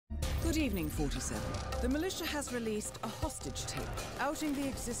Good evening, 47. The militia has released a hostage tape, outing the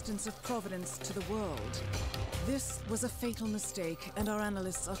existence of Providence to the world. This was a fatal mistake, and our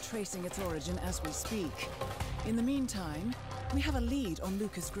analysts are tracing its origin as we speak. In the meantime, we have a lead on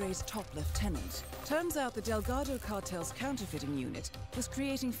Lucas Gray's top lieutenant. Turns out the Delgado cartel's counterfeiting unit was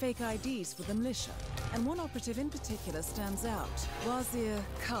creating fake IDs for the militia, and one operative in particular stands out, Wazir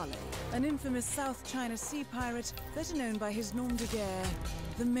Kale, an infamous South China Sea pirate better known by his nom de guerre,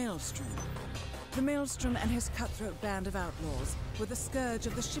 the Maelstrom. The Maelstrom and his cutthroat band of outlaws were the scourge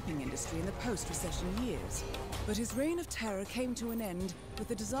of the shipping industry in the post-recession years. But his reign of terror came to an end with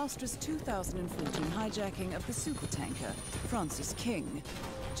the disastrous 2014 hijacking of the supertanker, Francis King.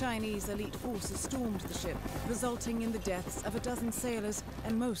 Chinese elite forces stormed the ship, resulting in the deaths of a dozen sailors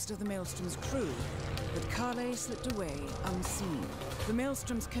and most of the Maelstrom's crew. But Kale slipped away unseen. The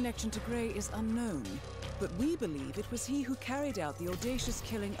Maelstrom's connection to Gray is unknown, but we believe it was he who carried out the audacious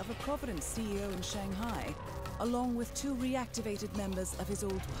killing of a Providence CEO in Shanghai, along with two reactivated members of his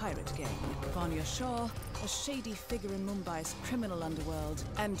old pirate gang, Vanya Shah, a shady figure in Mumbai's criminal underworld,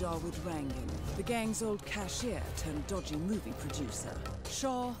 and Dawood Rangan, the gang's old cashier turned dodgy movie producer.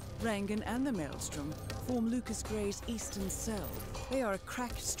 Shah, Rangan, and the Maelstrom form Lucas Gray's Eastern Cell. They are a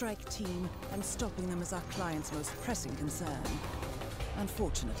crack strike team, and stopping them is our client's most pressing concern.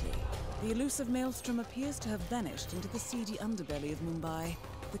 Unfortunately, the elusive Maelstrom appears to have vanished into the seedy underbelly of Mumbai,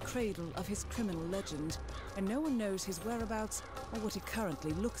 the cradle of his criminal legend, and no one knows his whereabouts or what he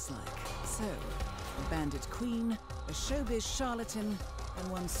currently looks like. So, a bandit queen, a showbiz charlatan,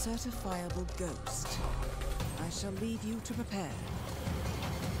 and one certifiable ghost. I shall leave you to prepare.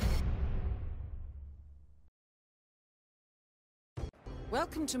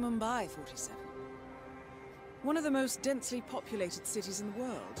 Welcome to Mumbai, 47. One of the most densely populated cities in the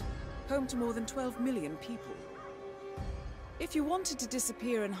world, home to more than 12 million people. If you wanted to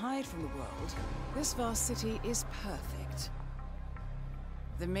disappear and hide from the world, this vast city is perfect.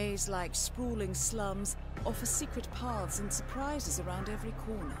 The maze-like sprawling slums offer secret paths and surprises around every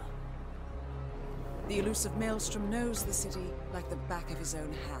corner. The elusive Maelstrom knows the city like the back of his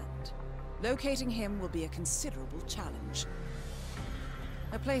own hand. Locating him will be a considerable challenge.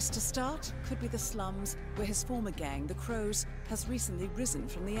 A place to start could be the slums, where his former gang, the Crows, has recently risen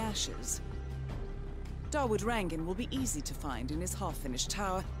from the ashes. Dawood Rangan will be easy to find in his half-finished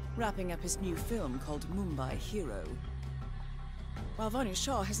tower, wrapping up his new film called Mumbai Hero. While Vanya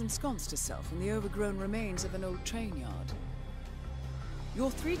Shah has ensconced herself in the overgrown remains of an old train yard.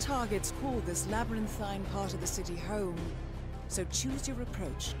 Your three targets call this labyrinthine part of the city home, so choose your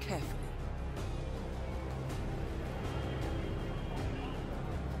approach carefully.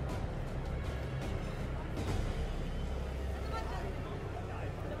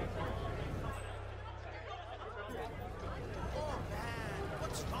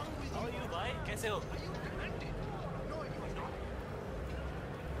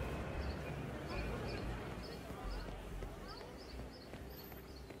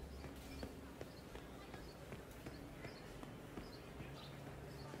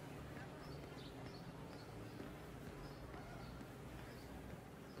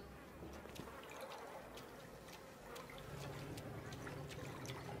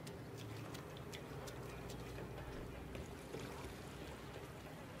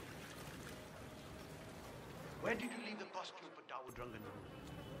 Where did you leave the costume for Dawood Rangan?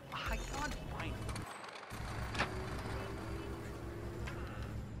 I can't find it.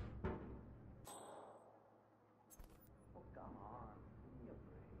 Oh, come on. Give me a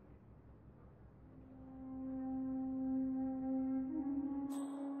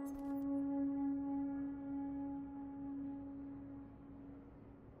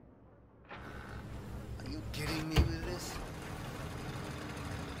break. Are you kidding me with this?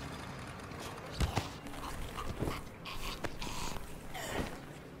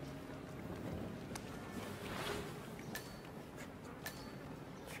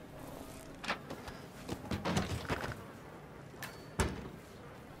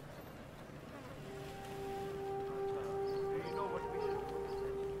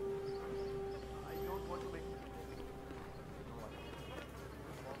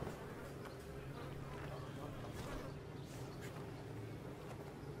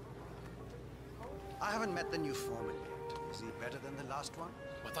 I haven't met the new foreman yet. Is he better than the last one?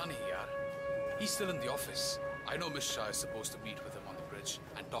 Pata nahi yaar. He's still in the office. I know Miss Shah is supposed to meet with him on the bridge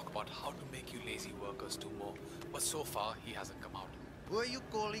and talk about how to make you lazy workers do more. But so far, he hasn't come out. Who are you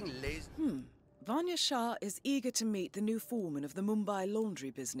calling lazy? Vanya Shah is eager to meet the new foreman of the Mumbai laundry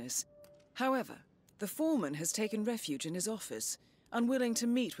business. However, the foreman has taken refuge in his office, unwilling to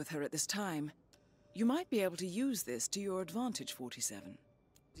meet with her at this time. You might be able to use this to your advantage, 47.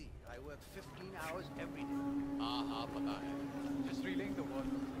 I work 15 hours every day. हाँ पता है. Just relaying the work.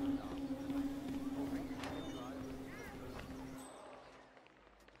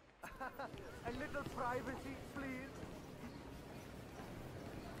 A little privacy, please.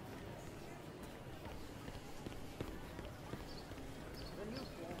 The new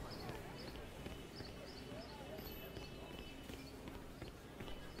foreman.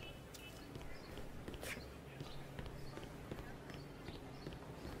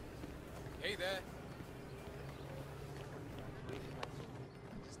 Hey there.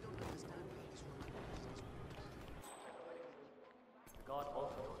 The guard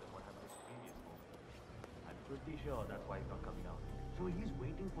also told him what happened to the previous moment. I'm pretty sure that's why he's not coming out. So he's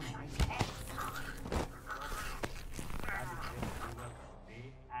waiting for night. That is him who works day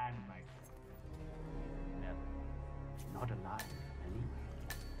and night. Never. Not alive, anyway.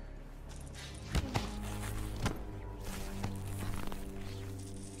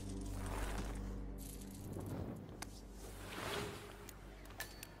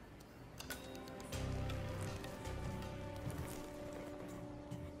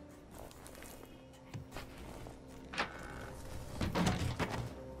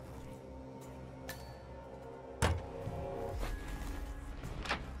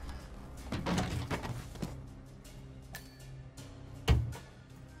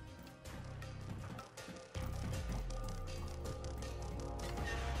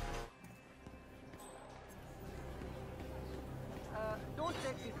 Don't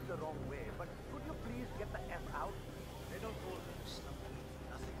take this the wrong way, but could you please get the F out? They don't call it something,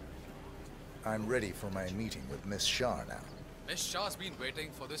 nothing. I'm ready for my meeting with Miss Shah now. Miss Shah's been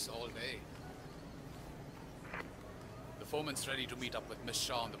waiting for this all day. The foreman's ready to meet up with Miss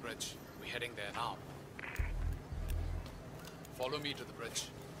Shah on the bridge. We're heading there now. Follow me to the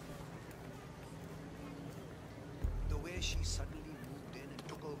bridge. The way she suddenly moved in and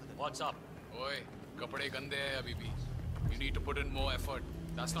took over the... What's up? Oi, kapade gande hai abhi bhi. You need to put in more effort.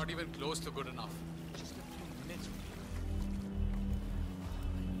 That's not even close to good enough. Just a few minutes.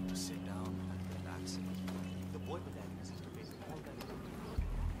 To sit down and relax. The boy battalion is to face all that is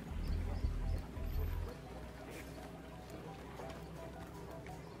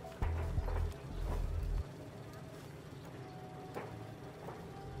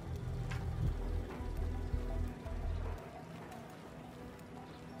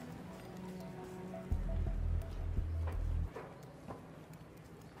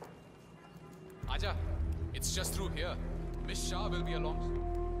Aja, it's just through here. Miss Shah will be along soon.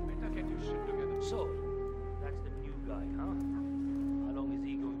 Better get your shit together. So, that's the new guy, huh? How long is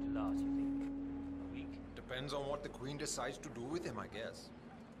he going to last, you think? A week? Depends on what the Queen decides to do with him, I guess.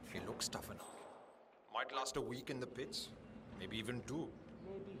 He looks tough enough. Might last a week in the pits, maybe even 2.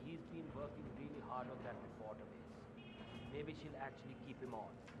 Maybe he's been working really hard on that report of his. Maybe she'll actually keep him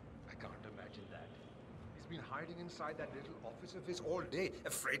on. I can't imagine that. He's been hiding inside that little office of his all day,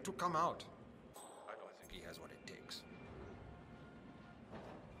 afraid to come out. I don't think he has what it takes.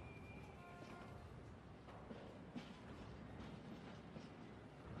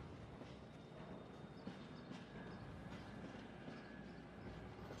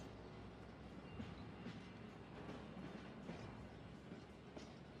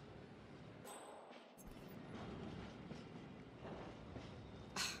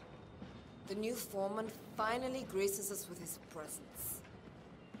 The new foreman finally graces us with his presence.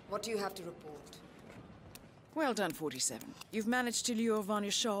 What do you have to report? Well done, 47. You've managed to lure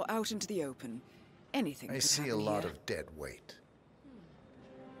Vanya Shaw out into the open. Anything I could see a happen lot here. of dead weight.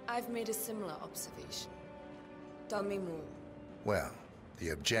 I've made a similar observation. Tell me more. Well, the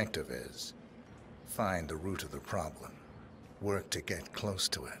objective is find the root of the problem, work to get close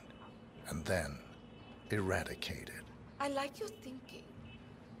to it, and then eradicate it. I like your thinking.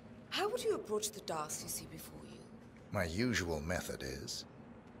 How would you approach the task you see before you? My usual method is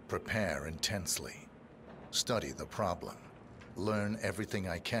prepare intensely, study the problem, learn everything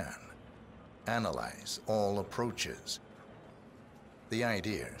I can, analyze all approaches. The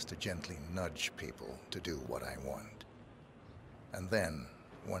idea is to gently nudge people to do what I want. And then,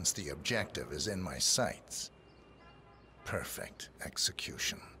 once the objective is in my sights, perfect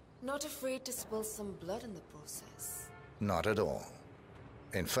execution. Not afraid to spill some blood in the process. Not at all.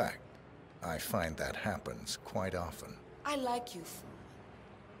 In fact, I find that happens quite often. I like you, foreman.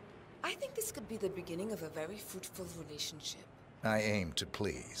 I think this could be the beginning of a very fruitful relationship. I aim to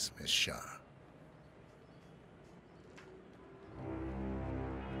please, Miss Shah.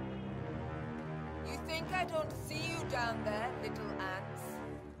 You think I don't see you down there, little ants?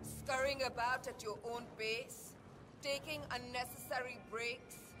 Scurrying about at your own pace? Taking unnecessary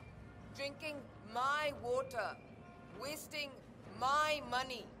breaks? Drinking my water? Wasting my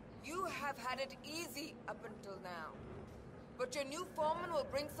money? You have had it easy up until now. But your new foreman will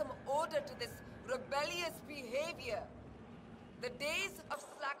bring some order to this rebellious behavior. The days of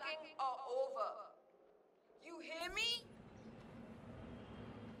slacking are over. You hear me?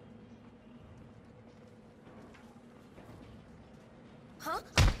 Huh?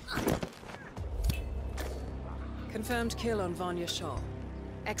 Confirmed kill on Vanya Shaw.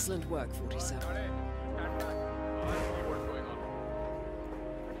 Excellent work, 47.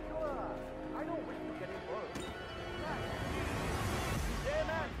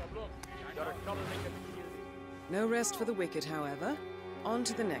 No rest for the wicked, however. On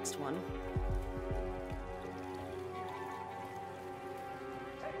to the next one.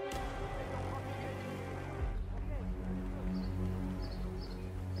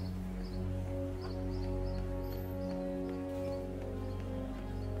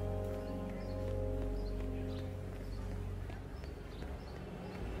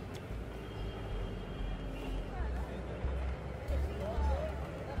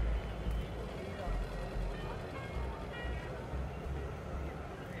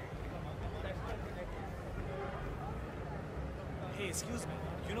 Hey, excuse me.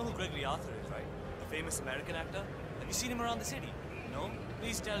 You know who Gregory Arthur is, right? The famous American actor? Have you seen him around the city? No?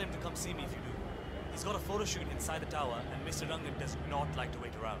 Please tell him to come see me if you do. He's got a photo shoot inside the tower, and Mr. Rangan does not like to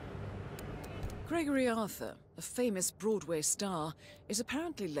wait around. Gregory Arthur, a famous Broadway star, is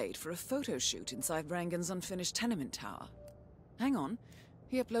apparently late for a photo shoot inside Rangan's unfinished tenement tower. Hang on.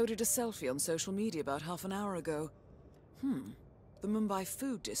 He uploaded a selfie on social media about half an hour ago. The Mumbai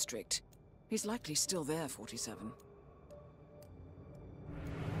Food District. He's likely still there, 47.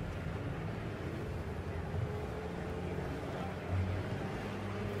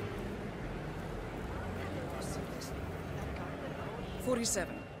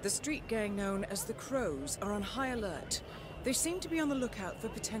 The street gang known as the Crows are on high alert. They seem to be on the lookout for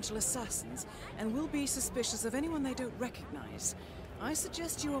potential assassins and will be suspicious of anyone they don't recognize. I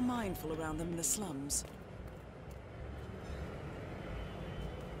suggest you are mindful around them in the slums.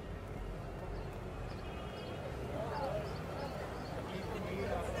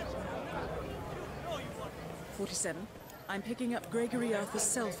 I'm picking up Gregory Arthur's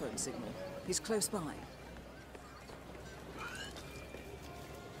cell phone signal. He's close by.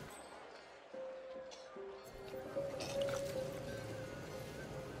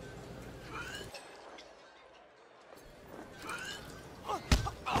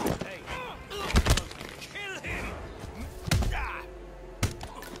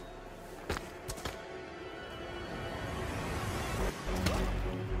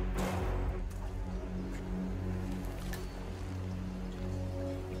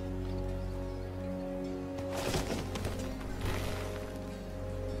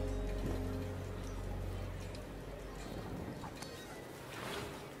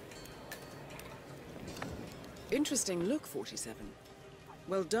 Interesting look, 47.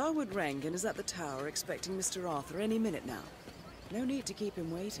 Well, Dawood Rangan is at the tower expecting Mr. Arthur any minute now. No need to keep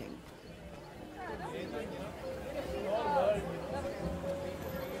him waiting.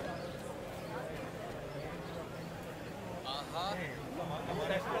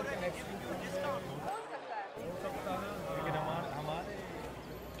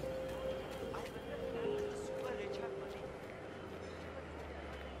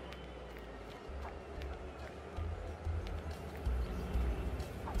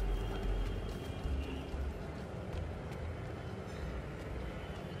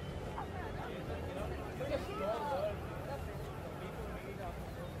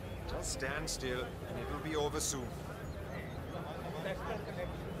 Just stand still, and it will be over soon.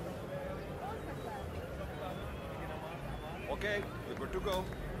 Okay, we're good to go.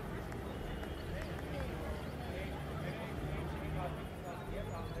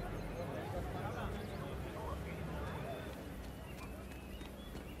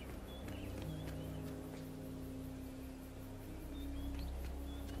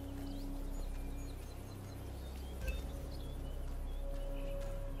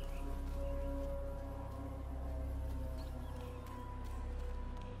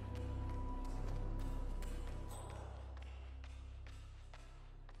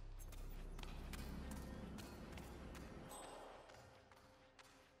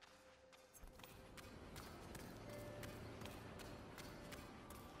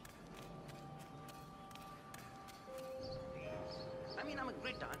 I mean, I'm a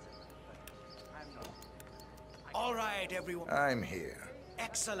great dancer. I'm not. All right, everyone. I'm here.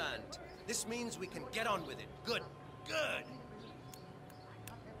 Excellent. This means we can get on with it. Good. Good.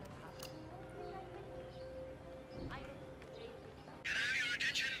 Can I have your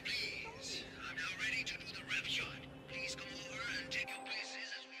attention, please? I'm now ready to do the rep shot. Please come over and take your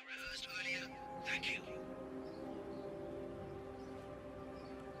places as we wrap.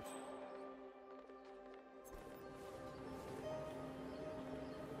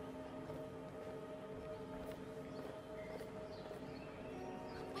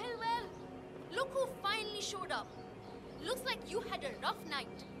 Look who finally showed up. Looks like you had a rough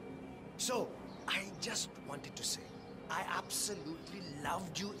night. So, I just wanted to say, I absolutely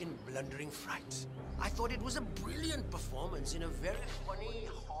loved you in Blundering Frights. I thought it was a brilliant performance in a very funny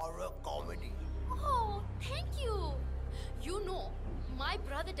horror comedy. Oh, thank you. You know, my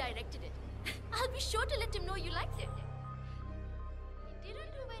brother directed it. I'll be sure to let him know you liked it. It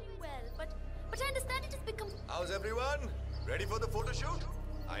didn't do very well, but I understand it has become... How's everyone? Ready for the photo shoot?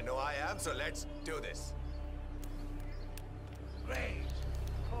 I know I am, so let's do this. Great.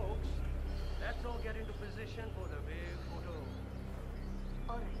 Folks, let's all get into position for the big photo.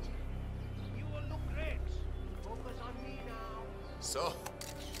 All right. You all look great. Focus on me now. So,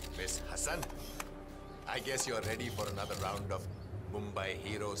 Miss Hassan, I guess you're ready for another round of Mumbai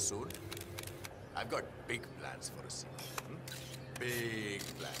Heroes soon? I've got big plans for us. Big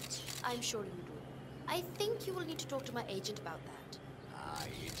plans. I'm sure you do. I think you will need to talk to my agent about that. Ah,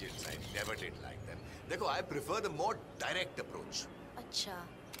 agents, I never did like them. Dekho, I prefer the more direct approach. Acha.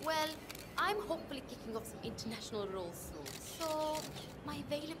 Well, I'm hopefully kicking off some international roles soon, so my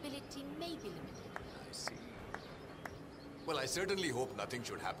availability may be limited. I see. Well, I certainly hope nothing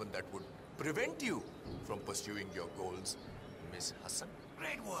should happen that would prevent you from pursuing your goals, Miss Hassan.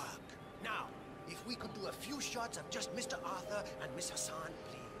 Great work. Now, if we could do a few shots of just Mr. Arthur and Miss Hassan,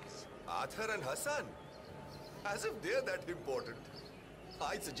 please. Arthur and Hassan? As if they're that important.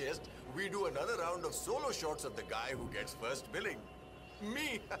 I suggest we do another round of solo shots of the guy who gets first billing.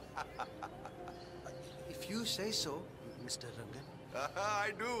 Me! If you say so, Mr. Rangan.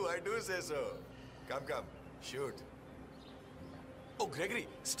 I do say so. Come, shoot. Oh, Gregory,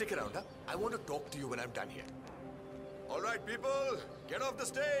 stick around, huh? I want to talk to you when I'm done here. All right, people, get off the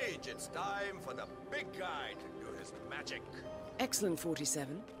stage. It's time for the big guy to do his magic. Excellent,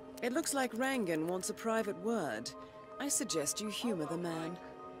 47. It looks like Rangan wants a private word. I suggest you humor the man.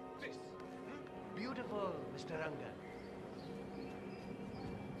 This. Beautiful, Mr. Rangan.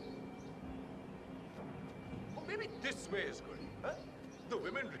 Oh, maybe this way is good, huh? The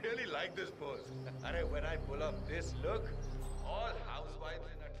women really like this pose. When I pull off this look, all housewives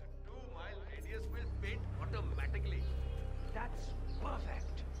in a 2-mile radius will faint automatically. That's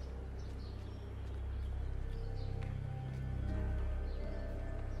perfect.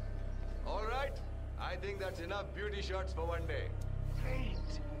 All right, I think that's enough beauty shots for one day. Great.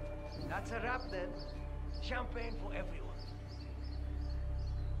 That's a wrap then. Champagne for everyone.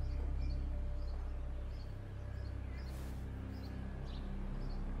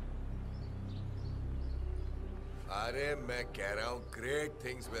 Arey, मैं कह रहा हूँ, great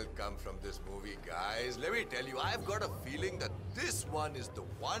things will come from this movie, guys. Let me tell you, I've got a feeling that this one is the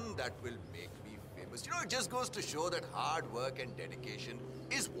one that will make me famous. You know, it just goes to show that hard work and dedication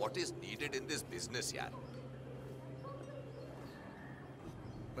is what is needed in this business, yaar.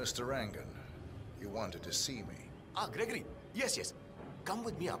 Mr. Rangan, you wanted to see me. Ah, Gregory, yes. Come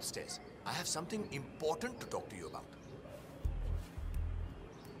with me upstairs. I have something important to talk to you about.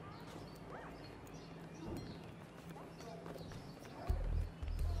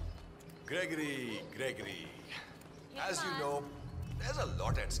 Gregory. As you know, there's a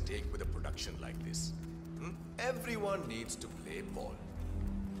lot at stake with a production like this. Everyone needs to play ball.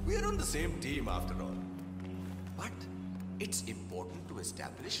 We're on the same team after all. But it's important to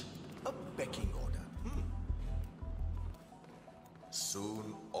establish a pecking order.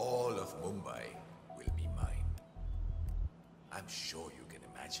 Soon all of Mumbai will be mine. I'm sure you can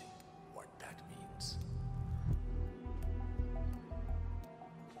imagine what that means.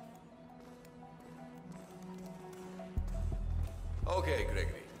 Okay,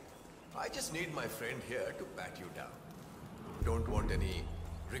 Gregory. I just need my friend here to pat you down. Don't want any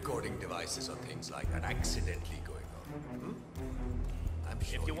recording devices or things like that accidentally going on. I'm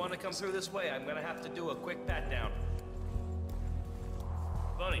sure If you want to come through this way, I'm gonna have to do a quick pat down.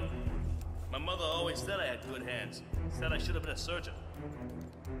 Funny. My mother always said I had good hands. Said I should have been a surgeon.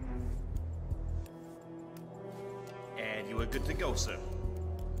 And you are good to go, sir.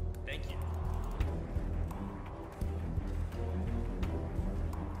 Thank you.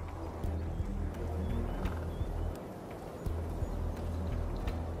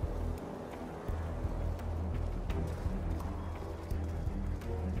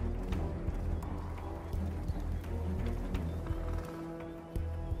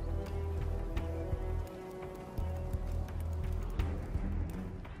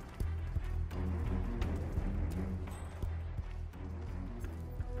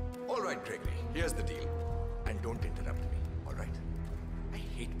 All right, Gregory, here's the deal. And don't interrupt me, all right? I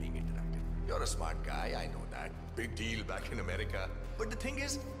hate being interrupted. You're a smart guy, I know that. Big deal back in America. But the thing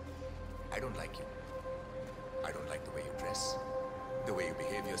is, I don't like you. I don't like the way you dress, the way you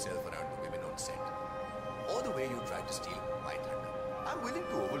behave yourself around the women on set. Or the way you tried to steal my thunder. I'm willing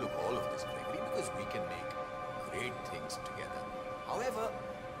to overlook all of this, Gregory, because we can make great things together. However,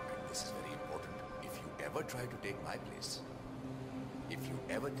 and this is very important, if you ever try to take my place, if you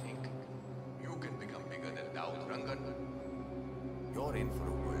ever think you can become bigger than Daud Rangan, you're in for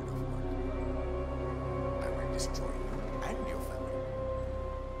a world of hurt. I will destroy you and your family.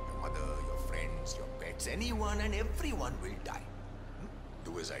 Your mother, your friends, your pets, anyone and everyone will die.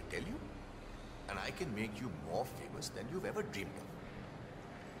 Do as I tell you, and I can make you more famous than you've ever dreamed of.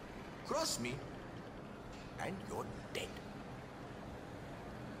 Cross me, and you're dead.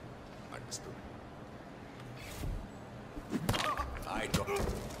 Understood? I don't.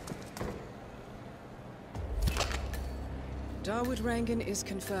 Dawood Rangan is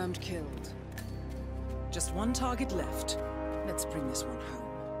confirmed killed. Just one target left. Let's bring this one home.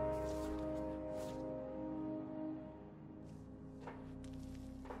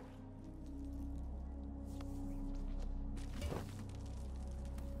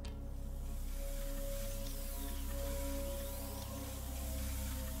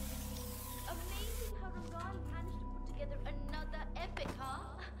 Amazing how Rangal managed to put together another epic, huh?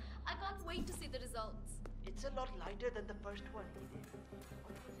 I can't wait to see the results. It's a lot lighter than the first one.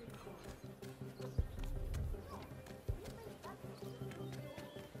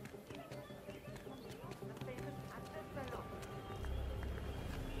 The famous actor fellow.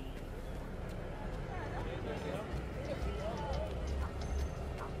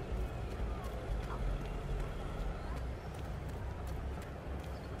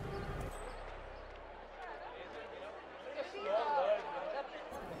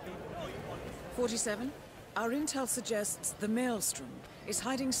 47, our intel suggests the Maelstrom is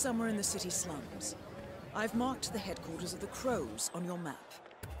hiding somewhere in the city slums. I've marked the headquarters of the Crows on your map.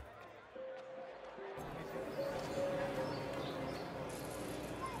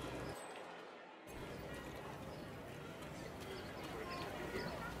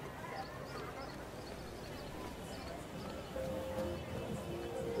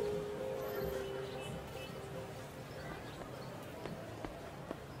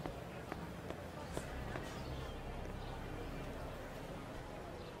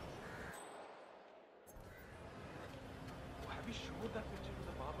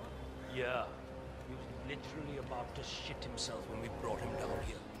 Yeah, he was literally about to shit himself when we brought him down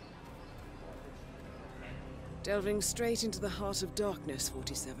here. Delving straight into the heart of darkness,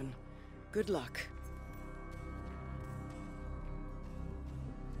 47. Good luck.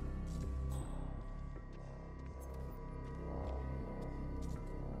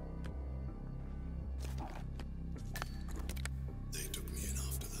 They took me in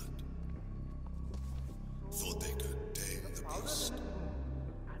after that. Thought they could tame the beast.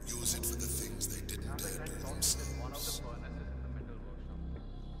 Use it for the things they didn't dare do themselves.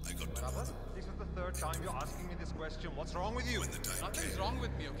 I got to know them. This is the third time you're asking me this question. What's wrong with you? When the time Nothing's came, wrong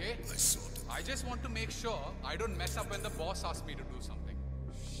with me, okay? I sought them. I just want to make sure I don't mess up when the boss asks me to do something.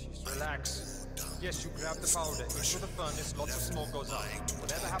 Relax. Yes, you grab the powder into the furnace, lots of smoke goes out.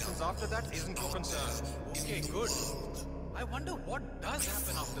 Whatever happens after that isn't your concern. Okay, good. I wonder what does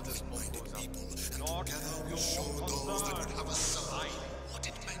happen after the smoke goes out. Not your Those that would concern. have a soul, what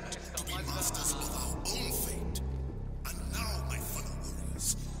it meant to be masters of our own fate. And now, my fellow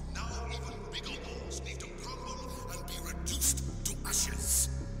warriors, now even bigger walls need to crumble and be reduced to ashes.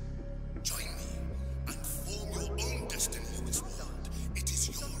 Join me and form your own destiny in this world. It is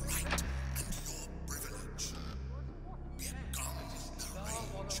your right and your privilege. Become the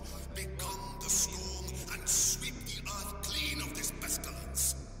rage, become the storm, and sweep the earth clean of this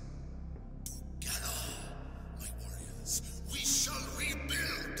pestilence. Together, my warriors, we shall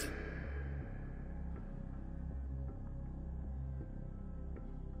rebuild.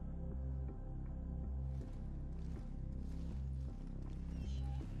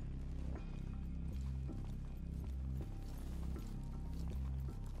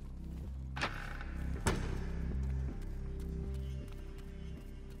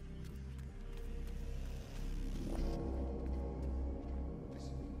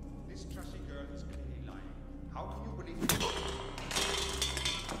 This trashy girl is clearly lying. How can you believe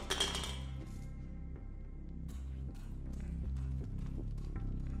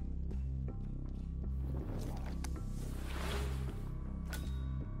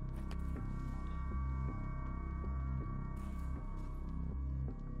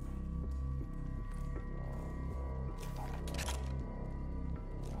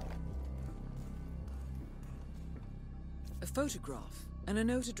A photograph and a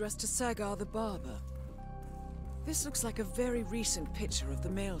note addressed to Sagar the barber. This looks like a very recent picture of the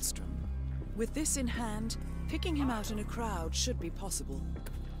Maelstrom. With this in hand, picking him out in a crowd should be possible.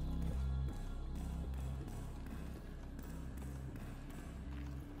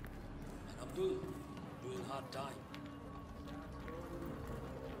 And Abdul, doing hard time.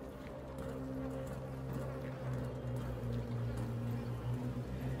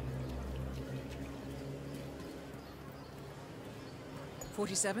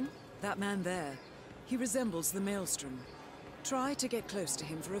 "47? That man there. He resembles the Maelstrom. Try to get close to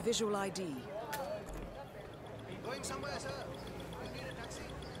him for a visual ID. Going somewhere, sir? I need a taxi.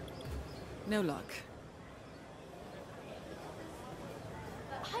 No luck.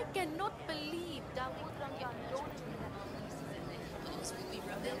 I cannot believe Dawood Rangan don't do that. Those will be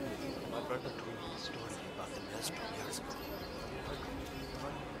rebellion. My brother told me a story about the Maelstrom years ago.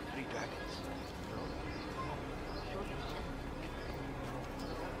 Three dragons.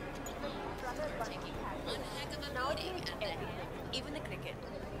 One heck of a pudding and everything. Even the cricket.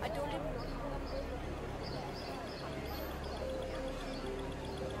 I told him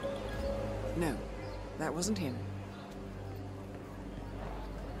No, that wasn't him.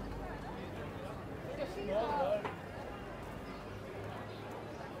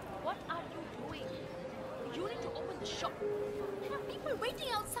 What are you doing? You need to open the shop. There are people waiting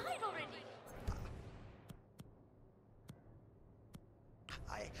outside already.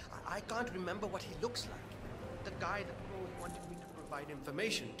 I can't remember what he looks like. The guy that wanted me to provide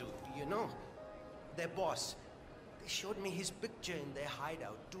information to, you know. Their boss. They showed me his picture in their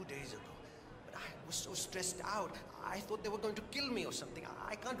hideout 2 days ago. But I was so stressed out. I thought they were going to kill me or something.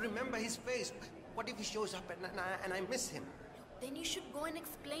 I can't remember his face. What if he shows up and I miss him? Then you should go and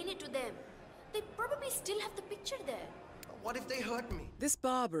explain it to them. They probably still have the picture there. What if they hurt me? This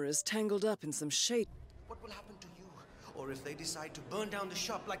barber is tangled up in some shade. What will happen to you? Or if they decide to burn down the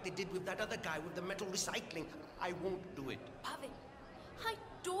shop like they did with that other guy with the metal recycling, I won't do it. Bhavin, I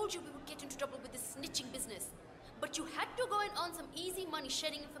told you we would get into trouble with this snitching business. But you had to go and earn some easy money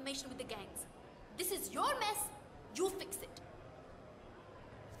sharing information with the gangs. This is your mess. You fix it.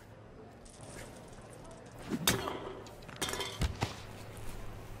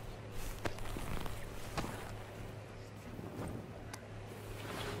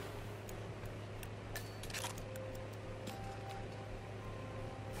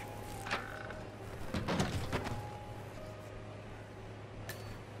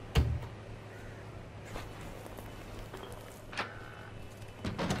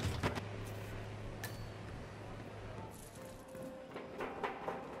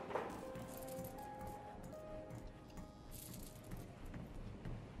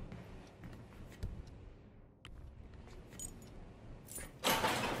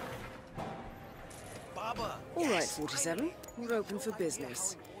 All right, 47. We're open for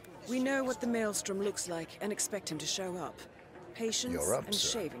business. We know what the Maelstrom looks like and expect him to show up. Patience You're up, and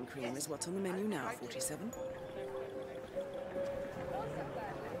sir. shaving cream is what's on the menu now, 47.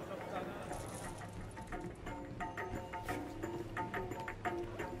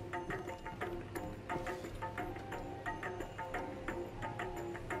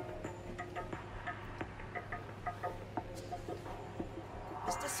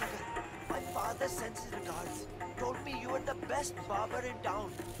 Mr. Sigal, my father sends his regards. Told me you were the best barber in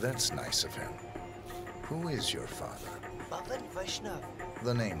town. That's nice of him. Who is your father? Bhavan Vaishnav.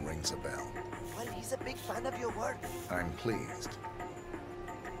 The name rings a bell. Well, he's a big fan of your work. I'm pleased.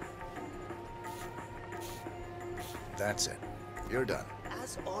 That's it. You're done.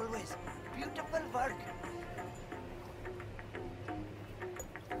 As always, beautiful work.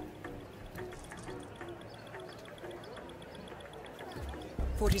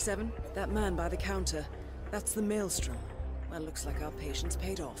 "47, that man by the counter. That's the Maelstrom. Well, looks like our patience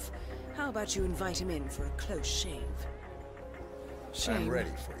paid off. How about you invite him in for a close shave? Shame, I'm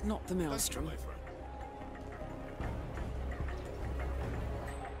ready for you. not the Maelstrom.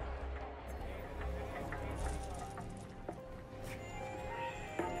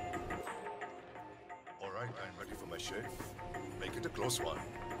 All right, I'm ready for my shave. Make it a close one.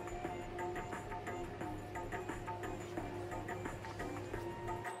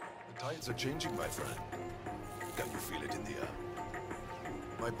 The tides are changing, my friend. Can you feel it in the air?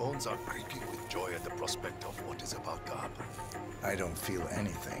 My bones are creaking with joy at the prospect of what is about to happen. I don't feel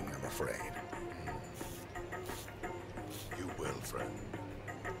anything, I'm afraid. You will, friend.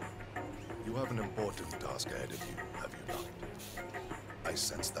 You have an important task ahead of you, have you not? I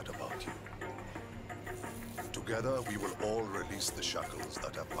sense that about you. Together, we will all release the shackles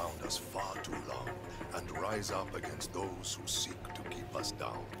that have bound us far too long and rise up against those who seek to keep us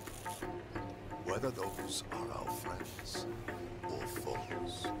down. Whether those are our friends or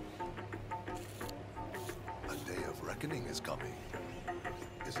foes. A day of reckoning is coming,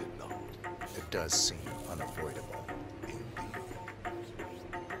 is it not? It does seem unavoidable. Indeed.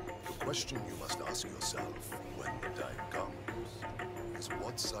 The question you must ask yourself when the time comes is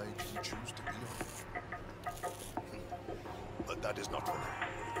what side you choose to be on. But that is not for now.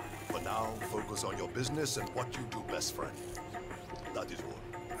 For now, focus on your business and what you do best, friend. That is all.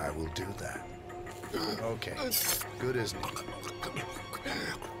 I will do that. Okay. Good as new.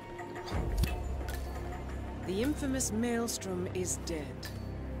 The infamous Maelstrom is dead.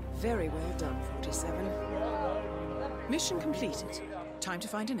 Very well done, 47. Mission completed. Time to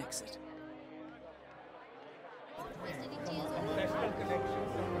find an exit.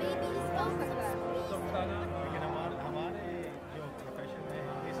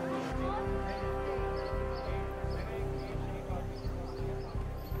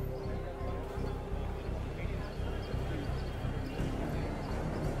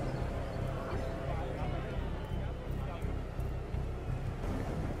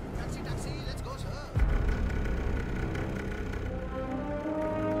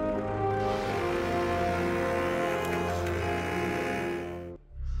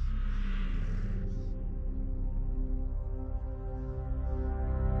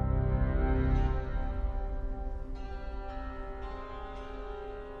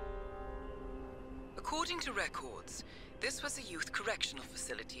 According to records, this was a youth correctional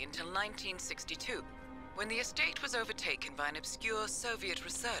facility until 1962, when the estate was overtaken by an obscure Soviet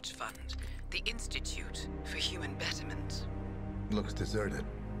research fund, the Institute for Human Betterment. Looks deserted.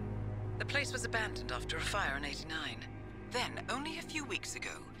 The place was abandoned after a fire in '89. Then, only a few weeks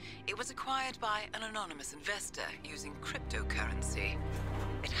ago, it was acquired by an anonymous investor using cryptocurrency.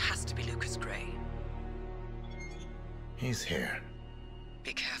 It has to be Lucas Gray. He's here.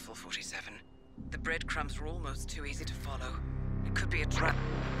 Be careful, 47. The breadcrumbs were almost too easy to follow. It could be a trap.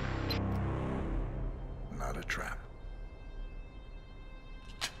 Not a trap.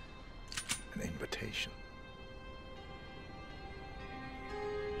 An invitation.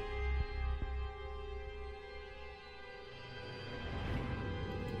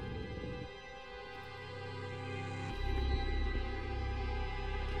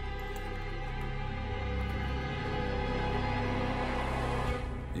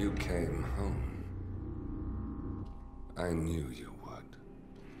 You came home. I knew you would.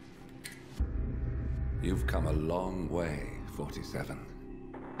 You've come a long way, 47.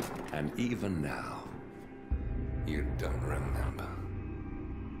 And even now, you don't remember.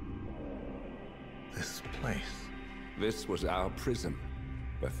 This place. This was our prison,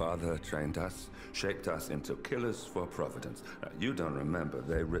 where Father trained us, shaped us into killers for Providence. You don't remember.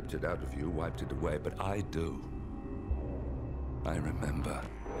 They ripped it out of you, wiped it away, but I do. I remember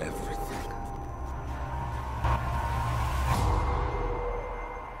everything.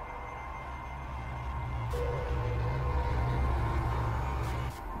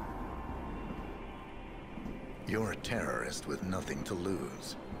 You're a terrorist with nothing to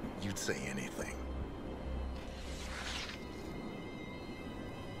lose. You'd say anything.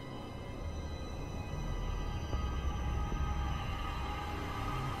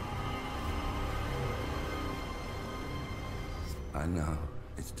 I know,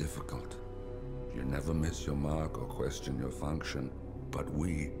 it's difficult. You never miss your mark or question your function, but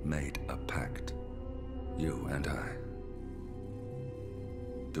we made a pact. You and I.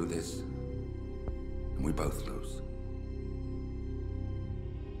 Do this, and we both lose.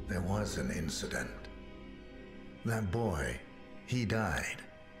 There was an incident. That boy, he died.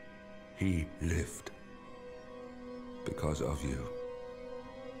 He lived. Because of you.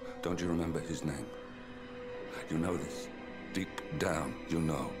 Don't you remember his name? You know this. Deep down, you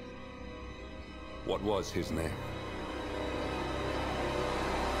know. What was his name?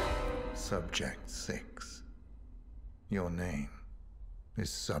 Subject 6. Your name is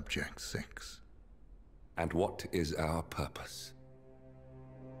Subject 6. And what is our purpose?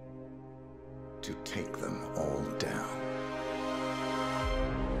 To take them all down.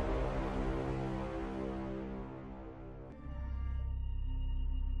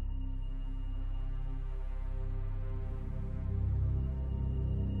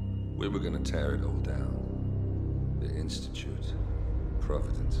 We were going to tear it all down. The Institute,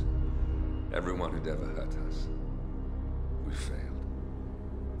 Providence, everyone who'd ever hurt us. We failed.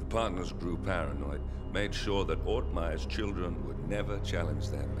 The partners grew paranoid, made sure that Ortmeyer's children would never challenge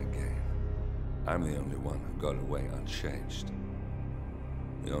them again. I'm the only one who got away unchanged.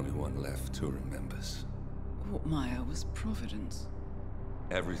 The only one left who remembers. Ortmeyer was Providence.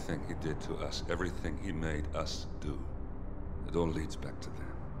 Everything he did to us, everything he made us do, it all leads back to them.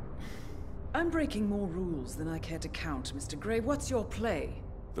 I'm breaking more rules than I care to count, Mr. Gray. What's your play?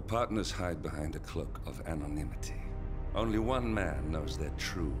 The partners hide behind a cloak of anonymity. Only one man knows their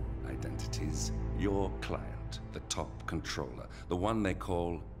true identities. Your client, the top controller, the one they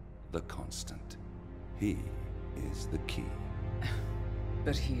call the Constant. He is the key.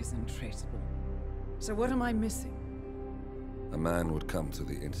 But he is untraceable. So what am I missing? A man would come to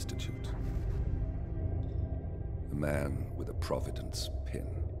the Institute. A man with a Providence pin.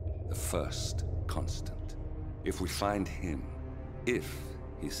 The first Constant. If we find him, if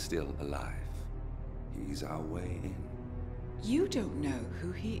he's still alive, he's our way in. You don't know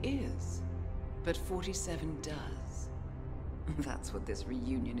who he is, but 47 does. That's what this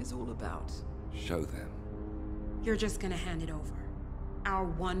reunion is all about. Show them. You're just gonna hand it over. Our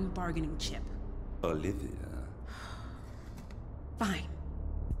one bargaining chip. Olivia. Fine.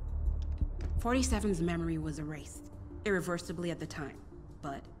 47's memory was erased, irreversibly at the time.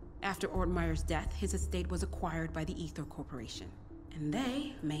 But after Ortmeyer's death, his estate was acquired by the Ether Corporation. And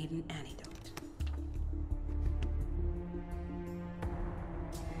they made an antidote.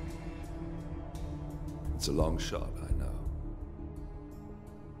 It's a long shot, I know.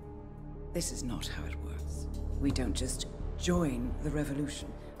 This is not how it works. We don't just join the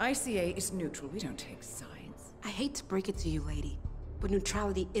revolution. ICA is neutral. We don't take sides. I hate to break it to you, lady, but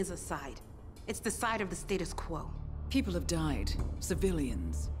neutrality is a side. It's the side of the status quo. People have died.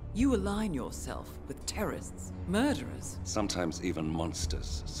 Civilians. You align yourself with terrorists, murderers. Sometimes even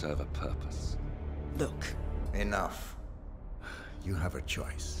monsters serve a purpose. Look. Enough. You have a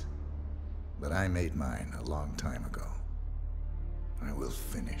choice. But I made mine a long time ago. I will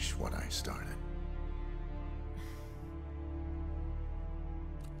finish what I started.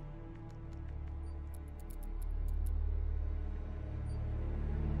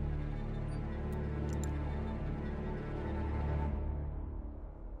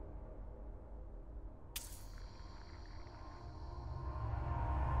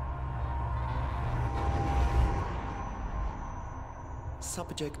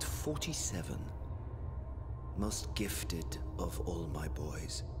 Subject 47. Most gifted of all my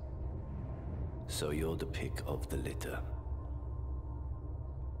boys. So you're the pick of the litter.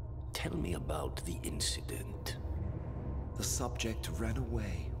 Tell me about the incident. The subject ran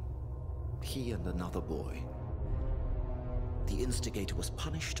away. He and another boy. The instigator was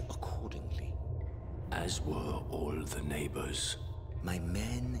punished accordingly. As were all the neighbors. My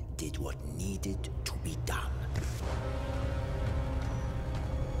men did what needed to be done.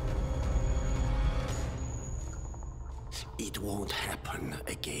 It won't happen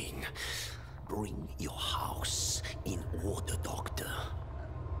again. Bring your house in order, Doctor.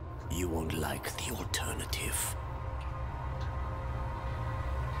 You won't like the alternative.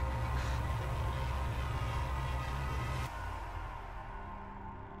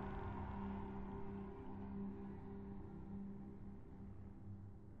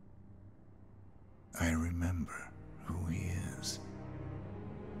 I remember.